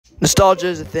Nostalgia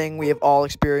is a thing we have all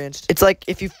experienced. It's like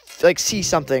if you like see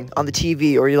something on the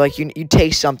TV, or you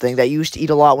taste something that you used to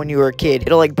eat a lot when you were a kid.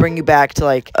 It'll like bring you back to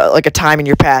like a time in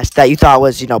your past that you thought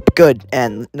was good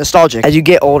and nostalgic. As you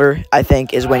get older, I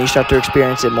think is when you start to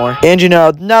experience it more. And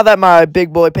now that my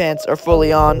big boy pants are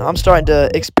fully on, I'm starting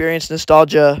to experience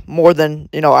nostalgia more than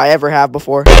I ever have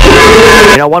before.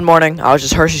 One morning I was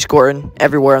just Hershey squirting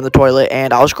everywhere on the toilet,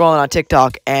 and I was scrolling on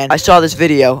TikTok, and I saw this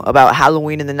video about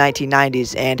Halloween in the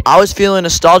 1990s, and I was feeling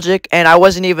nostalgic, and I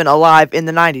wasn't even alive in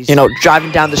the 90s.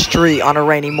 Driving down the street on a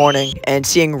rainy morning and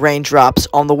seeing raindrops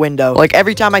on the window. Like,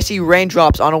 every time I see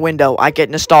raindrops on a window, I get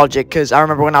nostalgic, because I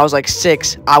remember when I was like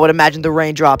 6, I would imagine the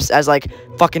raindrops as like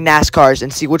fucking NASCARs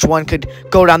and see which one could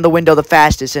go down the window the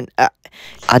fastest. And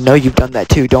I know you've done that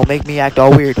too. Don't make me act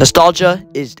all weird. Nostalgia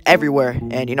is everywhere,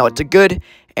 and it's a good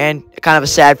and kind of a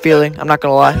sad feeling, I'm not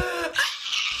gonna lie.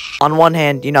 On one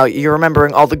hand, you're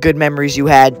remembering all the good memories you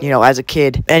had, as a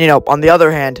kid. And, on the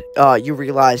other hand, you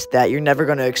realize that you're never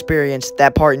going to experience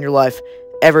that part in your life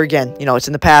ever again. It's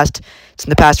in the past. It's in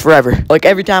the past forever. Like,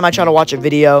 every time I try to watch a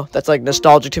video that's, like,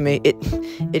 nostalgic to me,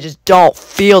 it just don't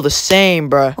feel the same,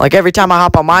 bruh. Like, every time I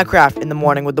hop on Minecraft in the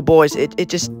morning with the boys, it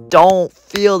just don't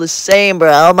feel the same,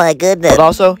 bruh. Oh, my goodness. But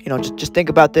also, just think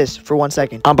about this for 1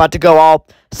 second. I'm about to go all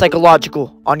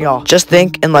psychological on y'all. Just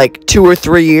think, in like 2 or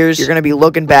 3 years, you're gonna be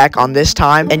looking back on this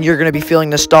time, and you're gonna be feeling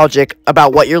nostalgic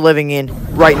about what you're living in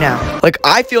right now. Like,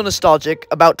 I feel nostalgic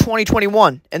about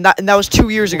 2021, and that was 2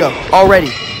 years ago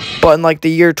already. But in like the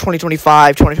year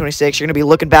 2025, 2026, you're gonna be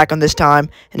looking back on this time,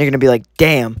 and you're gonna be like,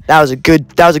 damn, that was a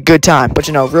good time. But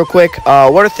real quick,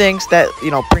 what are things that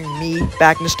bring me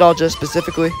back nostalgia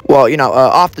specifically? Well,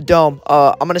 off the dome,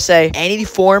 I'm gonna say any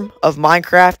form of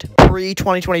Minecraft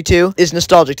pre-2022 is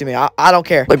nostalgic to me. I don't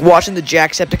care. Like, watching the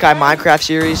Jacksepticeye Minecraft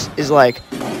series is like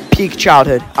peak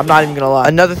childhood. I'm not even gonna lie.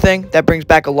 Another thing that brings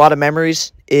back a lot of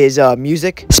memories is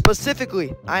music.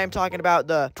 Specifically, I am talking about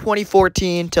the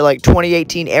 2014 to like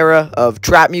 2018 era of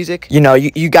trap music.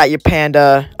 You got your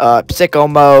Panda,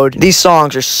 Sicko Mode. These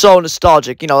songs are so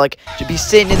nostalgic. Like, to be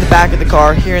sitting in the back of the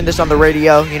car, hearing this on the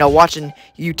radio, watching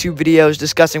YouTube videos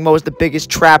discussing what was the biggest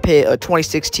trap hit of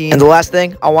 2016. And the last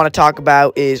thing I want to talk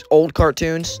about is old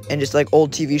cartoons and just like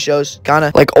old TV shows. Kind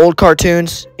of like old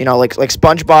cartoons, like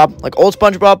SpongeBob. Like, old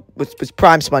SpongeBob was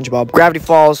prime SpongeBob. Gravity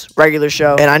Falls, regular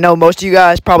show. And I know most of you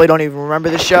guys probably don't even remember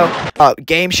this show.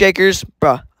 Game Shakers,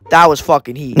 bruh, that was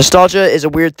fucking heat. Nostalgia is a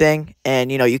weird thing,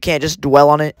 and you can't just dwell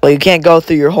on it. Like, you can't go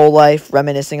through your whole life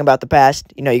reminiscing about the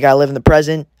past. You gotta live in the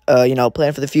present,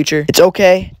 plan for the future. It's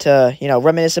okay to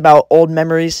reminisce about old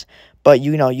memories, but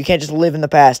you can't just live in the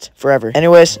past forever.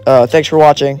 Anyways, thanks for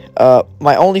watching.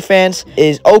 My OnlyFans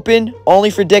is open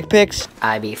only for dick pics.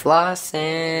 I be flossing.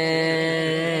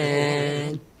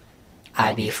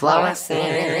 I be flossing.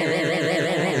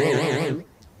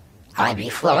 I be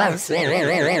flossing.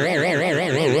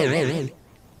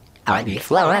 I be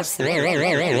flossing.